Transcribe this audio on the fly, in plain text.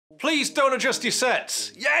Please don't adjust your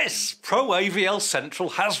sets. Yes, Pro AVL Central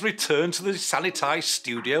has returned to the sanitised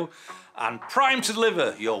studio and primed to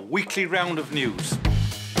deliver your weekly round of news.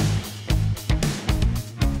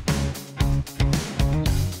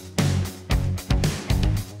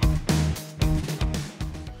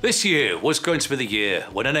 This year was going to be the year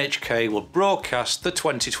when NHK would broadcast the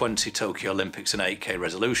 2020 Tokyo Olympics in 8K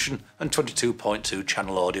resolution and 22.2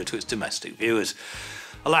 channel audio to its domestic viewers.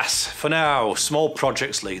 Alas, for now, small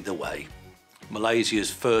projects lead the way.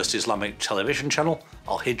 Malaysia's first Islamic television channel,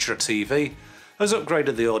 Al Hijra TV, has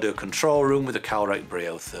upgraded the audio control room with a Calrec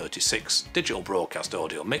Brio 36 digital broadcast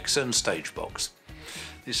audio mixer and stage box.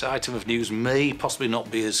 This item of news may possibly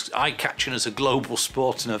not be as eye-catching as a global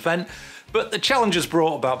sporting event, but the challenges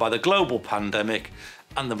brought about by the global pandemic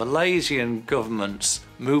and the Malaysian government's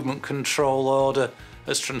movement control order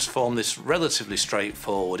has transformed this relatively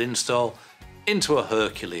straightforward install into a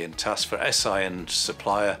Herculean task for SIN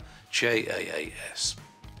supplier JAAS.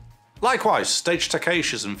 Likewise, Stage Tech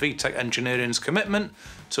Asia's and VTech Engineering's commitment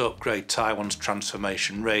to upgrade Taiwan's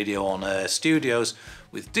transformation radio on-air studios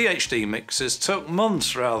with DHD mixers took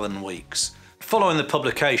months rather than weeks. Following the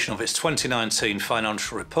publication of its 2019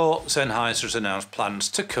 financial report, Sennheiser has announced plans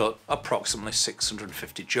to cut approximately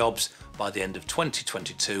 650 jobs by the end of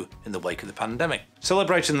 2022 in the wake of the pandemic.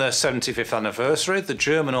 Celebrating their 75th anniversary, the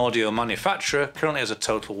German audio manufacturer currently has a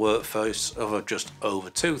total workforce of just over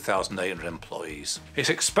 2,800 employees. It's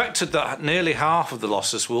expected that nearly half of the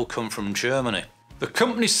losses will come from Germany. The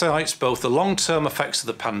company cites both the long-term effects of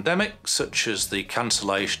the pandemic, such as the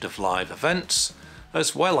cancellation of live events,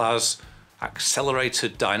 as well as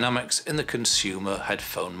accelerated dynamics in the consumer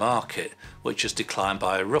headphone market, which has declined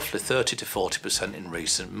by roughly 30 to 40% in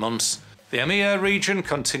recent months. The EMEA region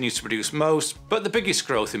continues to produce most, but the biggest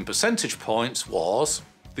growth in percentage points was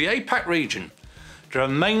the APAC region,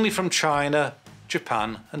 driven mainly from China,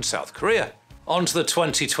 Japan and South Korea. On to the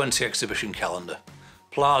 2020 exhibition calendar.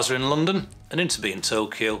 Plaza in London and Interbe in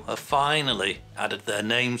Tokyo have finally added their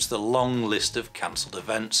names to the long list of cancelled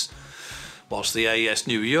events, whilst the AES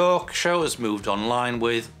New York show has moved online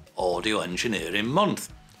with Audio Engineering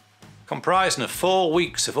Month. Comprising of 4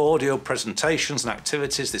 weeks of audio presentations and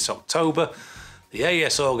activities this October, the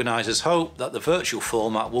AES organisers hope that the virtual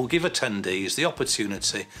format will give attendees the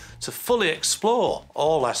opportunity to fully explore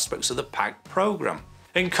all aspects of the packed programme.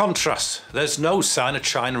 In contrast, there's no sign of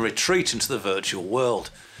China retreating to the virtual world.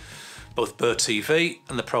 Both Burr TV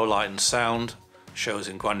and the Pro Light and Sound shows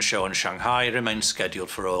in Guangzhou and Shanghai remain scheduled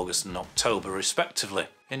for August and October respectively.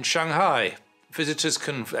 In Shanghai, visitors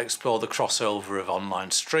can explore the crossover of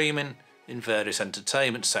online streaming in various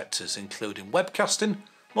entertainment sectors, including webcasting,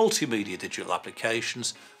 multimedia digital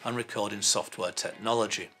applications and recording software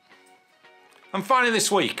technology. And finally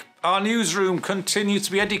this week, our newsroom continues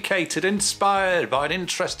to be educated, inspired by an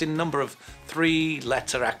interesting number of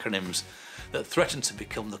 3-letter acronyms that threaten to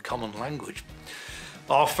become the common language.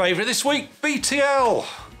 Our favourite this week, BTL,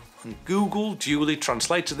 and Google duly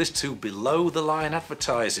translated this to below the line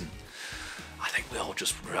advertising. I think we all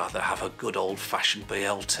just rather have a good old-fashioned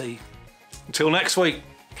BLT. Until next week,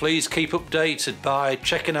 please keep updated by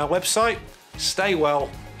checking our website. Stay well,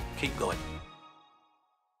 keep going.